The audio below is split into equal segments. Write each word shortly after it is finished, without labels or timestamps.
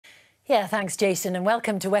Yeah, thanks, Jason, and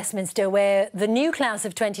welcome to Westminster, where the new class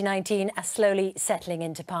of 2019 are slowly settling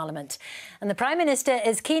into Parliament. And the Prime Minister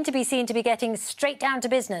is keen to be seen to be getting straight down to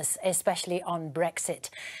business, especially on Brexit.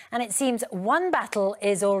 And it seems one battle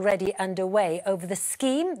is already underway over the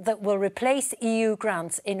scheme that will replace EU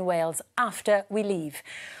grants in Wales after we leave.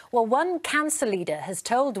 Well, one council leader has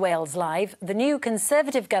told Wales Live the new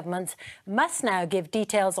Conservative government must now give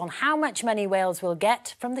details on how much money Wales will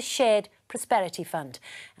get from the shared Prosperity Fund.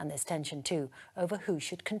 And there's tension too over who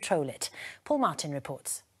should control it. Paul Martin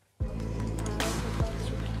reports.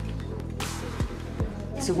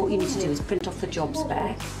 So what you need to do is print off the job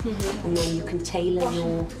spec, and then you can tailor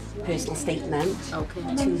your personal statement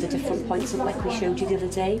to the different points like we showed you the other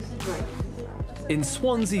day. In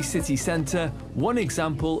Swansea city centre, one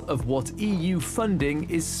example of what EU funding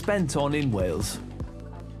is spent on in Wales.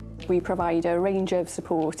 We provide a range of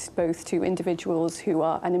support both to individuals who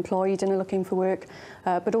are unemployed and are looking for work,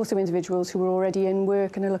 but also individuals who are already in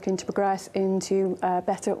work and are looking to progress into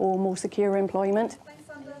better or more secure employment.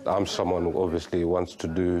 I'm someone who obviously wants to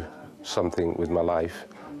do something with my life,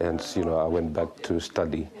 and I went back to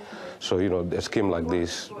study. So a scheme like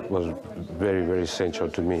this was very, very essential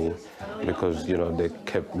to me because they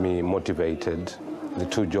kept me motivated. The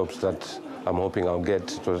two jobs that I'm hoping I'll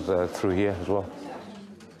get was through here as well.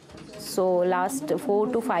 So last 4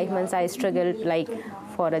 to 5 months I struggled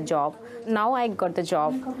for a job. Now I got the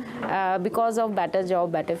job because of better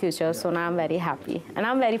job, better future. So now I'm very happy and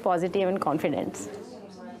I'm very positive and confident.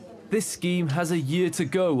 This scheme has a year to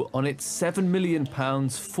go on its £7 million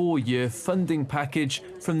 4-year funding package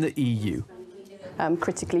from the EU.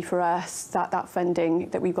 Critically for us, that funding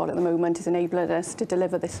that we've got at the moment is enabling us to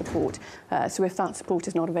deliver this support. So if that support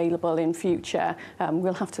is not available in future,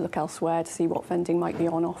 we'll have to look elsewhere to see what funding might be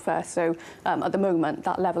on offer. So at the moment,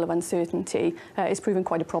 that level of uncertainty is proving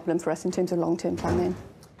quite a problem for us in terms of long-term planning.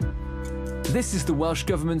 This is the Welsh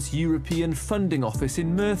Government's European Funding Office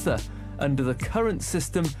in Merthyr. Under the current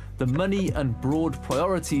system, the money and broad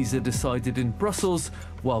priorities are decided in Brussels,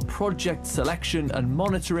 while project selection and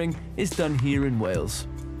monitoring is done here in Wales.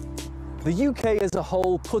 The UK as a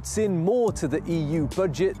whole puts in more to the EU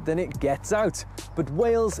budget than it gets out, but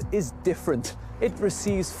Wales is different. It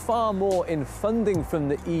receives far more in funding from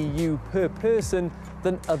the EU per person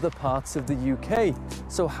than other parts of the UK.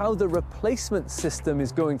 So how the replacement system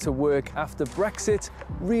is going to work after Brexit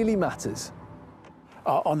really matters.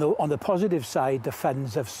 On the positive side, the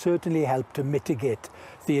funds have certainly helped to mitigate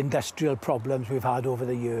the industrial problems we've had over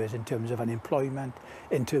the years in terms of unemployment,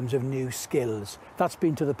 in terms of new skills. That's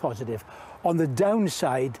been to the positive. On the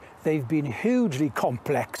downside, they've been hugely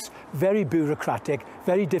complex, very bureaucratic,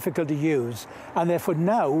 very difficult to use, and therefore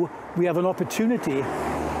now we have an opportunity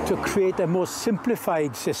to create a more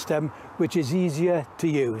simplified system which is easier to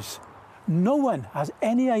use. No one has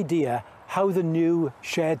any idea how the new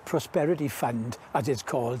Shared Prosperity Fund, as it's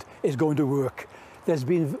called, is going to work. There's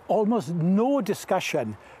been almost no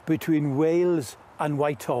discussion between Wales and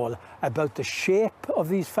Whitehall about the shape of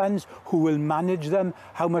these funds, who will manage them,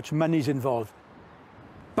 how much money's involved.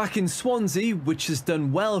 Back in Swansea, which has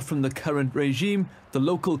done well from the current regime, the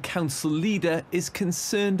local council leader is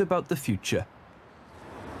concerned about the future.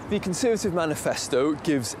 The Conservative manifesto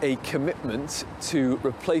gives a commitment to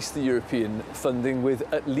replace the European funding with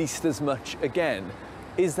at least as much again.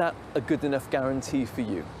 Is that a good enough guarantee for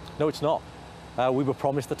you? No, it's not. We were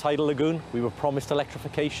promised the tidal lagoon, we were promised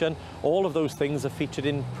electrification. All of those things are featured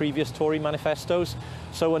in previous Tory manifestos.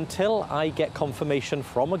 So until I get confirmation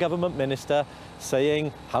from a government minister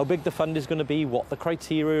saying how big the fund is going to be, what the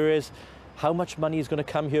criteria is, how much money is going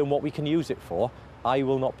to come here and what we can use it for, I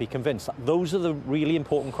will not be convinced. Those are the really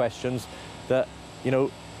important questions that,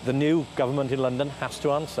 the new government in London has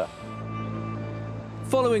to answer.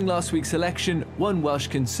 Following last week's election, one Welsh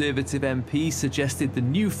Conservative MP suggested the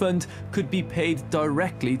new fund could be paid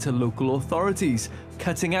directly to local authorities,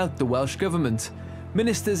 cutting out the Welsh Government.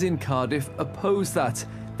 Ministers in Cardiff oppose that.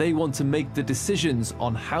 They want to make the decisions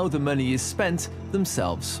on how the money is spent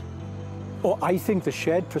themselves. I think the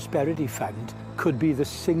Shared Prosperity Fund could be the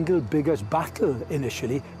single biggest battle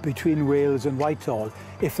initially between Wales and Whitehall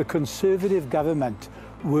if the Conservative government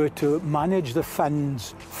were to manage the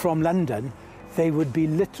funds from London. They would be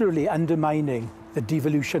literally undermining the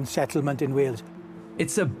devolution settlement in Wales.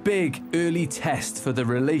 It's a big early test for the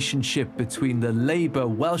relationship between the Labour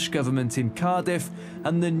Welsh Government in Cardiff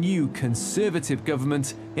and the new Conservative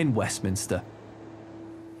government in Westminster.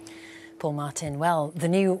 Paul Martin. Well, the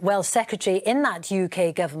new Welsh Secretary in that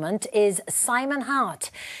UK government is Simon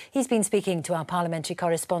Hart. He's been speaking to our parliamentary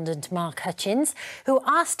correspondent Mark Hutchins, who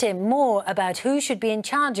asked him more about who should be in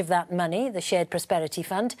charge of that money, the Shared Prosperity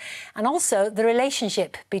Fund, and also the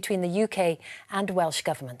relationship between the UK and Welsh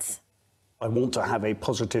governments. I want to have a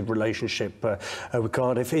positive relationship with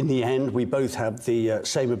Cardiff. In the end, we both have the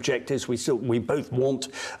same objectives. We both want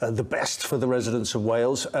the best for the residents of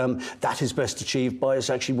Wales. That is best achieved by us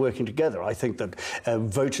actually working together. I think that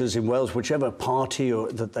voters in Wales, whichever party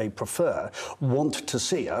that they prefer, want to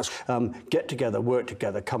see us get together, work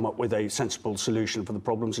together, come up with a sensible solution for the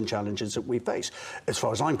problems and challenges that we face. As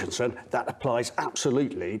far as I'm concerned, that applies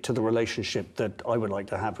absolutely to the relationship that I would like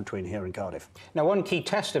to have between here and Cardiff. Now, one key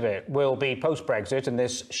test of it will be post-Brexit and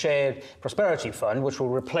this Shared Prosperity Fund, which will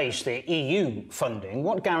replace the EU funding.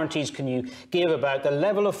 What guarantees can you give about the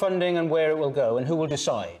level of funding and where it will go, and who will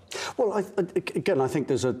decide? Well, again, I think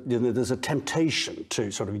there's a temptation to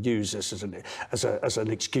sort of use this as an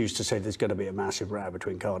excuse to say there's going to be a massive row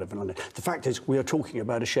between Cardiff and London. The fact is, we are talking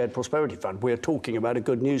about a Shared Prosperity Fund. We are talking about a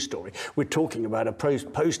good news story. We're talking about a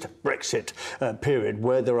post-Brexit period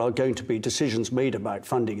where there are going to be decisions made about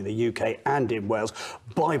funding in the UK and in Wales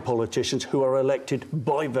by politicians who are elected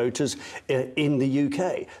by voters in the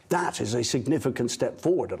UK. That is a significant step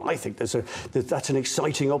forward, and I think that's an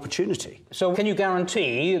exciting opportunity. So can you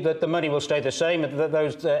guarantee that the money will stay the same, that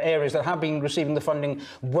those areas that have been receiving the funding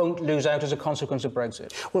won't lose out as a consequence of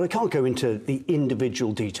Brexit? Well, I can't go into the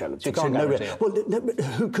individual detail. So you can't guarantee it? Well,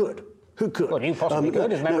 who could? Who could? Well, you possibly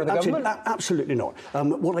could as a member of the government? Absolutely not.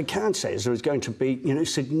 What I can say is there is going to be,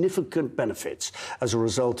 significant benefits as a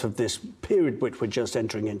result of this period which we're just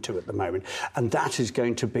entering into at the moment, and that is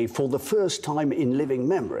going to be, for the first time in living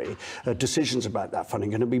memory, decisions about that funding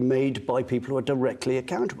are going to be made by people who are directly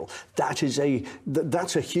accountable. That's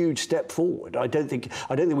a huge step forward. I don't think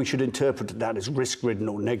we should interpret that as risk-ridden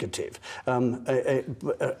or negative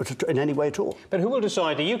in any way at all. But who will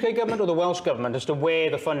decide, the UK government or the Welsh government, as to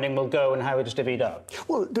where the funding will go and how it is divvied up?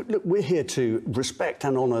 Well, look, we're here to respect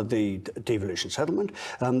and honour the devolution settlement.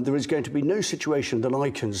 There is going to be no situation that I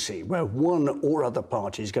can see where one or other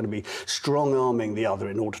party is going to be strong-arming the other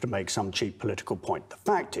in order to make some cheap political point. The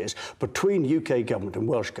fact is, between UK government and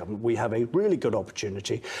Welsh government, we have a really good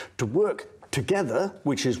opportunity to work together,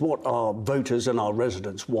 which is what our voters and our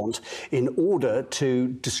residents want, in order to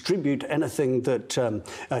distribute anything that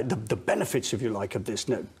the benefits, if you like, of this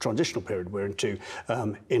transitional period we're into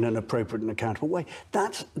in an appropriate and accountable way.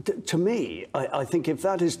 That, to me, I think if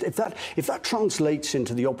that translates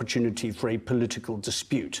into the opportunity for a political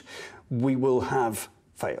dispute, we will have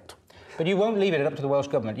failed. But you won't leave it up to the Welsh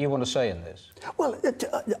government. You want to say in this? Well,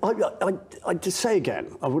 I just say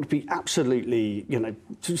again, I would be absolutely,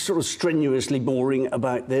 sort of strenuously boring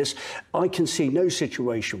about this. I can see no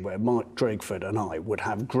situation where Mark Drakeford and I would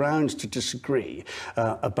have grounds to disagree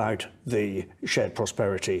about the Shared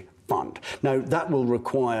Prosperity Fund. Now, that will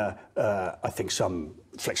require, I think, some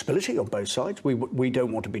flexibility on both sides. We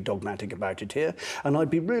don't want to be dogmatic about it here, and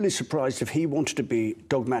I'd be really surprised if he wanted to be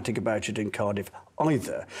dogmatic about it in Cardiff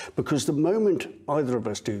either, because the moment either of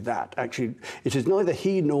us do that, actually, it is neither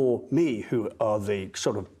he nor me who are the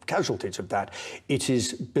sort of casualties of that. It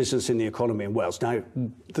is business in the economy in Wales. Now,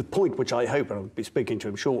 the point which I hope, and I'll be speaking to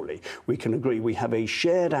him shortly, we can agree we have a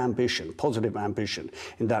shared ambition, positive ambition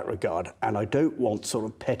in that regard, and I don't want sort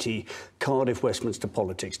of petty Cardiff-Westminster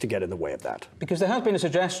politics to get in the way of that. Because there has been a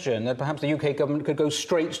suggestion that perhaps the UK government could go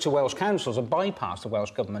straight to Welsh councils and bypass the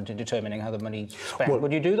Welsh government in determining how the money's spent. Well,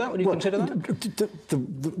 would you do that? Would you consider that?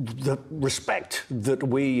 The respect that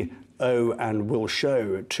we owe and will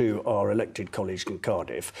show to our elected colleagues in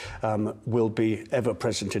Cardiff will be ever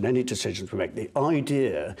present in any decisions we make. The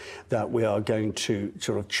idea that we are going to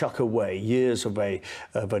sort of chuck away years of a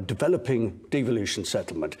developing devolution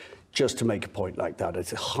settlement just to make a point like that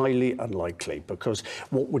is highly unlikely, because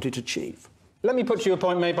what would it achieve? Let me put to you a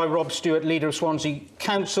point made by Rob Stewart, leader of Swansea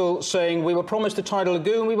Council, saying we were promised the tidal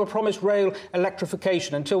lagoon, we were promised rail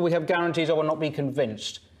electrification. Until we have guarantees, I will not be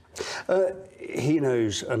convinced. He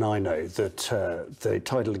knows and I know that the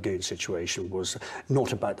tidal lagoon situation was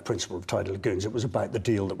not about the principle of tidal lagoons, it was about the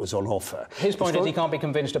deal that was on offer. His point is he can't be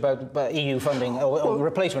convinced about EU funding or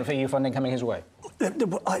replacement for EU funding coming his way.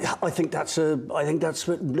 I think that's a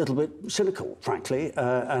little bit cynical, frankly,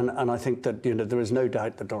 and I think that there is no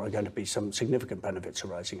doubt that there are going to be some significant benefits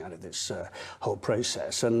arising out of this whole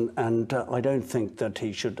process, and I don't think that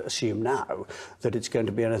he should assume now that it's going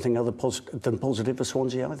to be anything other than positive for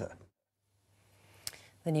Swansea either.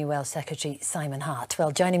 the new Welsh Secretary, Simon Hart.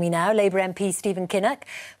 Well, joining me now, Labour MP Stephen Kinnock,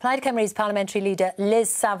 Plaid Cymru's parliamentary leader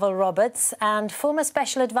Liz Saville-Roberts and former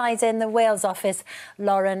special advisor in the Wales office,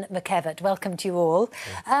 Lauren McKevitt. Welcome to you all.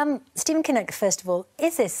 Stephen Kinnock, first of all,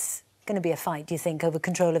 is this going to be a fight, do you think, over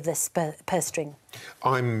control of this purse string?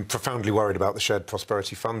 I'm profoundly worried about the Shared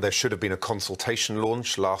Prosperity Fund. There should have been a consultation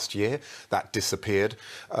launch last year. That disappeared.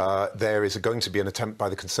 There is going to be an attempt by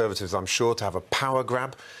the Conservatives, I'm sure, to have a power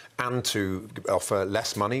grab and to offer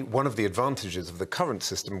less money. One of the advantages of the current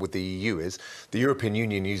system with the EU is the European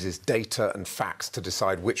Union uses data and facts to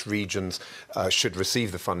decide which regions should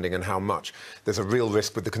receive the funding and how much. There's a real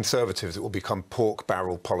risk with the Conservatives. It will become pork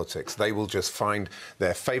barrel politics. They will just find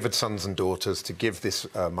their favoured sons and daughters to give this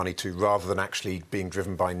money to rather than actually being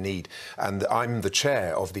driven by need. And I'm the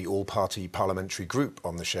chair of the all-party parliamentary group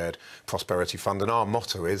on the Shared Prosperity Fund, and our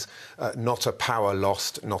motto is not a power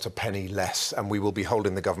lost, not a penny less, and we will be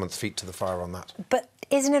holding the government's feet to the fire on that. But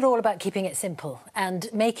isn't it all about keeping it simple and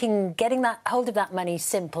getting that hold of that money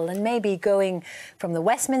simple, and maybe going from the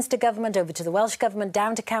Westminster government over to the Welsh government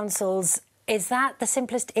down to councils? Is that the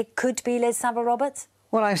simplest it could be, Liz Saville-Roberts?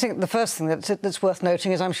 Well, I think the first thing that's worth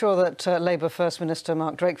noting is I'm sure that Labour First Minister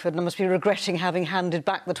Mark Drakeford must be regretting having handed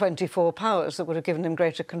back the 24 powers that would have given him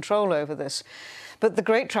greater control over this. But the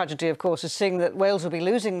great tragedy, of course, is seeing that Wales will be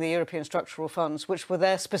losing the European structural funds, which were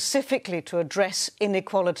there specifically to address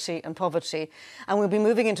inequality and poverty. And we'll be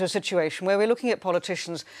moving into a situation where we're looking at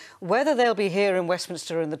politicians, whether they'll be here in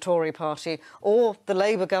Westminster in the Tory party or the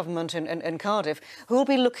Labour government in Cardiff, who will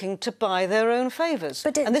be looking to buy their own favours.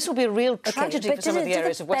 And this will be a real tragedy for some of the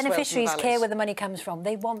areas of West Wales and beneficiaries valleys. care where the money comes from?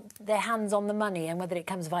 They want their hands on the money, and whether it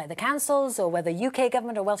comes via the councils or whether UK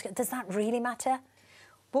government or Welsh, does that really matter?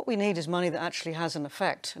 What we need is money that actually has an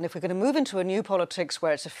effect. And if we're going to move into a new politics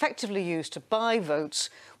where it's effectively used to buy votes,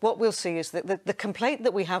 what we'll see is that the complaint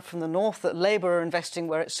that we have from the north that Labour are investing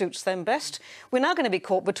where it suits them best, we're now going to be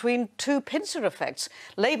caught between two pincer effects.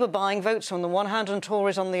 Labour buying votes on the one hand and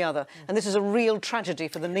Tories on the other. And this is a real tragedy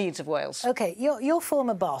for the needs of Wales. OK, your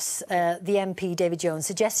former boss, the MP David Jones,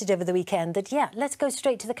 suggested over the weekend that, yeah, let's go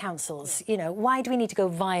straight to the councils. You know, why do we need to go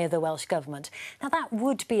via the Welsh government? Now, that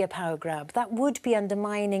would be a power grab. That would be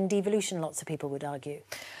undermining devolution, lots of people would argue.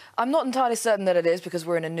 I'm not entirely certain that it is, because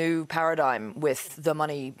we're in a new paradigm with the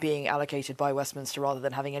money being allocated by Westminster rather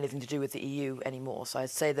than having anything to do with the EU anymore. So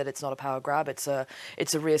I'd say that it's not a power grab. It's a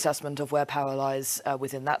reassessment of where power lies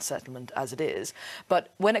within that settlement as it is.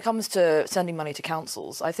 But when it comes to sending money to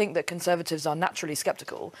councils, I think that Conservatives are naturally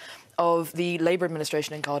sceptical of the Labour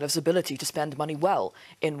administration in Cardiff's ability to spend money well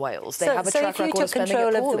in Wales. They have a track record of spending it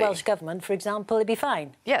poorly. So if you took control of the Welsh government, for example, it'd be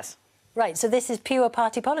fine? Yes. Right, so this is pure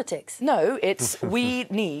party politics? No, it's we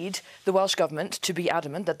need the Welsh Government to be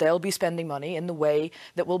adamant that they'll be spending money in the way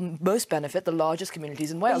that will most benefit the largest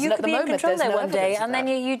communities in Wales. Well, you could be in control there one day and then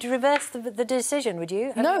you'd reverse the decision, would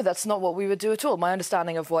you? No, that's not what we would do at all. My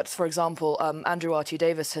understanding of what, for example, Andrew R.T.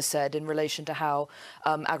 Davis has said in relation to how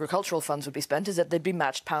agricultural funds would be spent is that they'd be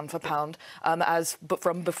matched pound for pound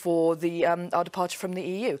from before our departure from the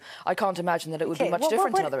EU. I can't imagine that it would be much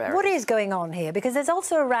different in other areas. What is going on here? Because there's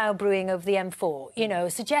also a row brewing of the M4, you know,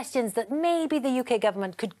 suggestions that maybe the UK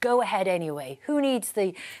government could go ahead anyway. Who needs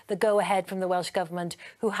the go-ahead from the Welsh government,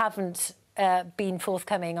 who haven't been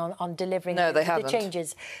forthcoming on delivering the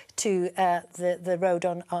changes to the road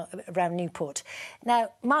around Newport?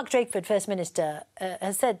 Now, Mark Drakeford, First Minister,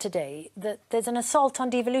 has said today that there's an assault on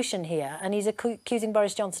devolution here, and he's accusing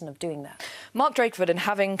Boris Johnson of doing that. Mark Drakeford, in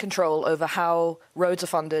having control over how roads are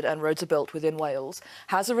funded and roads are built within Wales,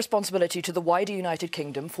 has a responsibility to the wider United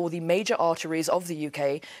Kingdom for the major arteries of the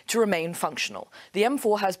UK to remain functional. The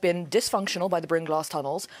M4 has been dysfunctional by the Brynglas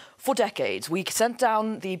tunnels for decades. We sent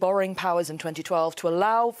down the borrowing powers in 2012 to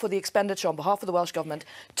allow for the expenditure on behalf of the Welsh Government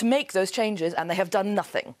to make those changes, and they have done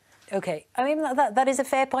nothing. OK, I mean, that is a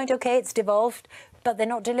fair point. OK, it's devolved, but they're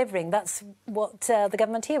not delivering. That's what the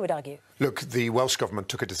government here would argue. Look, the Welsh Government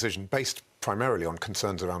took a decision based primarily on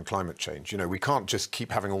concerns around climate change. You know, we can't just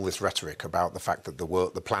keep having all this rhetoric about the fact that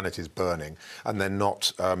the planet is burning and then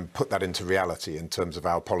not put that into reality in terms of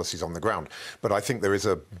our policies on the ground. But I think there is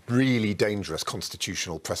a really dangerous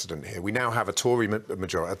constitutional precedent here. We now have a Tory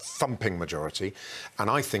majority, a thumping majority, and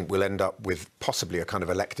I think we'll end up with possibly a kind of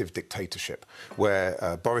elective dictatorship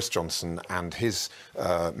where Boris Johnson and his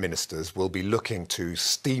ministers will be looking to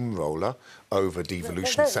steamroller over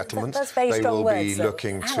devolution settlements. That's very they strong will words, be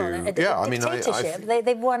looking to... Yeah, I mean,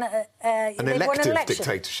 they've won an elective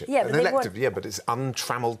dictatorship. Yeah, an elective, yeah, but it's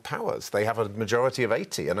untrammeled powers. They have a majority of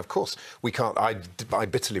 80, and of course, we can't... I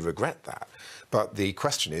bitterly regret that. But the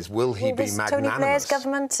question is, will he be magnanimous? Tony Blair's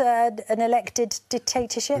government an elected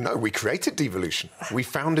dictatorship? No, we created devolution. We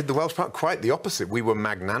founded the Welsh Parliament. Quite the opposite. We were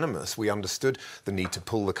magnanimous. We understood the need to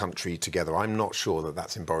pull the country together. I'm not sure that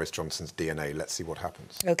that's in Boris Johnson's DNA. Let's see what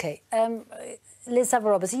happens. OK. Liz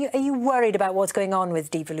Savile-Roberts, are you worried about what's going on with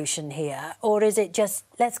devolution here? Or is it just,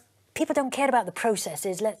 people don't care about the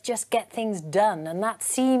processes, let's just get things done? And that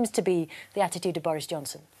seems to be the attitude of Boris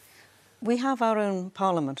Johnson. We have our own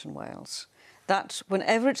parliament in Wales. That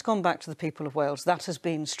whenever it's gone back to the people of Wales, that has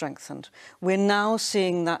been strengthened. We're now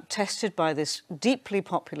seeing that tested by this deeply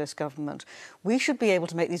populist government. We should be able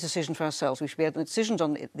to make these decisions for ourselves. We should be able to make decisions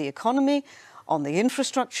on the economy, on the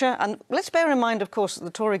infrastructure. And let's bear in mind, of course, that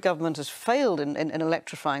the Tory government has failed in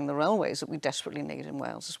electrifying the railways that we desperately need in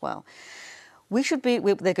Wales as well. There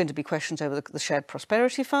are going to be questions over the Shared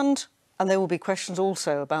Prosperity Fund, and there will be questions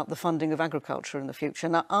also about the funding of agriculture in the future.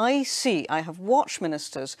 Now, I have watched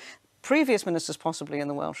ministers, previous ministers possibly in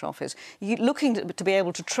the Welsh office, looking to be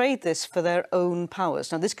able to trade this for their own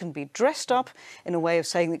powers. Now, this can be dressed up in a way of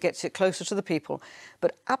saying that gets it closer to the people.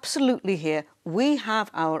 But absolutely here, we have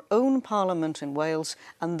our own parliament in Wales,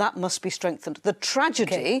 and that must be strengthened. The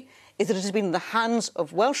tragedy is that it has been in the hands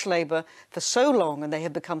of Welsh Labour for so long, and they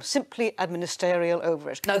have become simply administerial over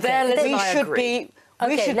it. Now,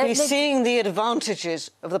 We should be seeing the advantages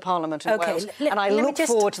of the Parliament in Wales, and I look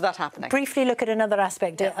forward to that happening. Briefly look at another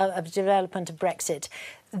aspect of development of Brexit.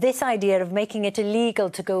 This idea of making it illegal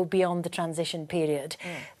to go beyond the transition period.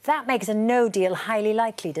 That makes a no deal highly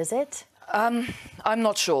likely, does it? I'm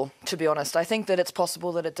not sure, to be honest. I think that it's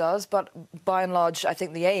possible that it does, but by and large, I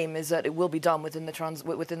think the aim is that it will be done within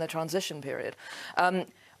the transition period.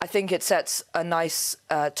 I think it sets a nice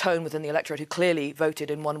tone within the electorate who clearly voted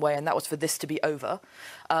in one way, and that was for this to be over,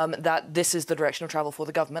 that this is the direction of travel for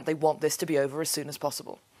the government. They want this to be over as soon as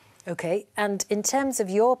possible. OK. And in terms of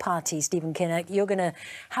your party, Stephen Kinnock,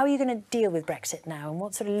 how are you going to deal with Brexit now? And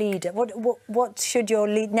what sort of leader, what should your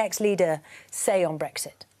next leader say on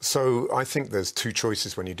Brexit? So I think there's two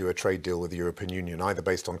choices when you do a trade deal with the European Union, either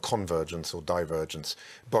based on convergence or divergence.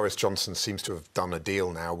 Boris Johnson seems to have done a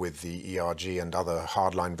deal now with the ERG and other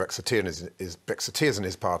hardline Brexiteers in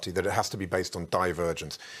his party that it has to be based on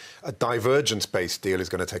divergence. A divergence-based deal is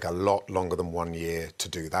going to take a lot longer than 1 year to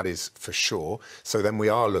do, that is for sure. So then we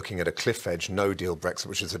are looking at a cliff-edge, no-deal Brexit,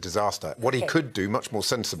 which is a disaster. What he could do, much more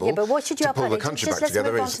sensible, but what should you to pull the country back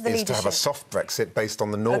together is to have a soft Brexit based on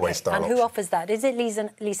the Norway-style option. And who offers that? Is it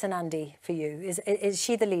Lisa Nandy for you? Is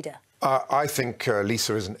she the leader? I think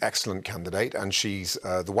Lisa is an excellent candidate, and she's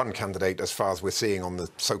the one candidate, as far as we're seeing on the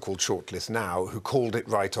so-called shortlist now, who called it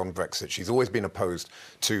right on Brexit. She's always been opposed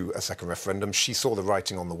to a second referendum. She saw the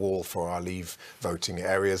writing on the wall for our Leave voting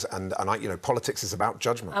areas, and politics is about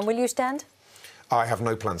judgment. And will you stand? I have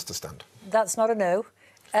no plans to stand. That's not a no.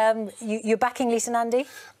 You're backing Lisa Nandy?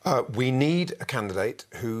 We need a candidate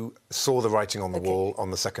who saw the writing on the wall on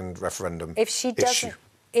the second referendum If she doesn't,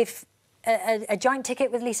 if a joint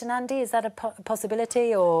ticket with Lisa Nandy, is that a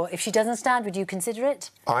possibility? Or if she doesn't stand, would you consider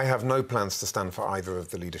it? I have no plans to stand for either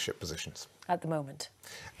of the leadership positions. At the moment?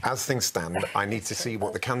 As things stand, I need to see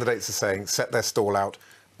what the candidates are saying, set their stall out,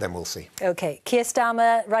 then we'll see. OK. Keir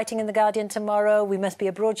Starmer writing in The Guardian tomorrow, we must be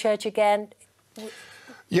a broad church again.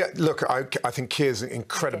 Yeah, look, I think Keir's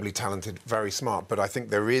incredibly talented, very smart, but I think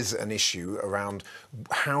there is an issue around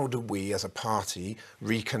how do we as a party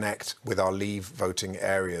reconnect with our Leave voting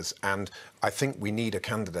areas, and I think we need a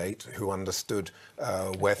candidate who understood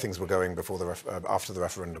where things were going before after the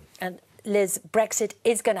referendum. And Liz, Brexit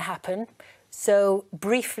is going to happen. So,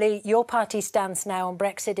 briefly, your party's stance now on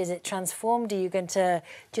Brexit, is it transformed? Are you going to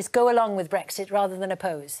just go along with Brexit rather than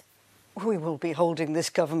oppose? We will be holding this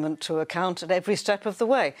government to account at every step of the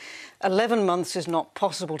way. 11 months is not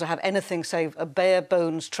possible to have anything save a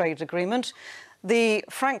bare-bones trade agreement. The,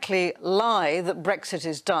 frankly, lie that Brexit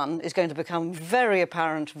is done is going to become very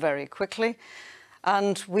apparent very quickly.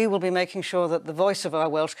 And we will be making sure that the voice of our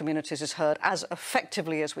Welsh communities is heard as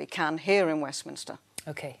effectively as we can here in Westminster.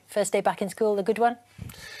 OK. First day back in school, a good one?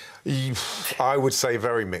 I would say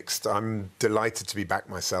very mixed. I'm delighted to be back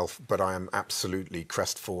myself, but I am absolutely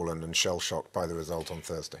crestfallen and shell-shocked by the result on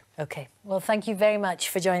Thursday. OK. Well, thank you very much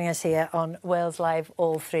for joining us here on Wales Live,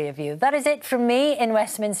 all three of you. That is it from me in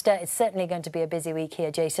Westminster. It's certainly going to be a busy week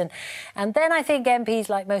here, Jason. And then I think MPs,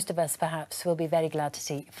 like most of us, perhaps, will be very glad to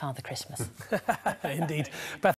see Father Christmas. Indeed.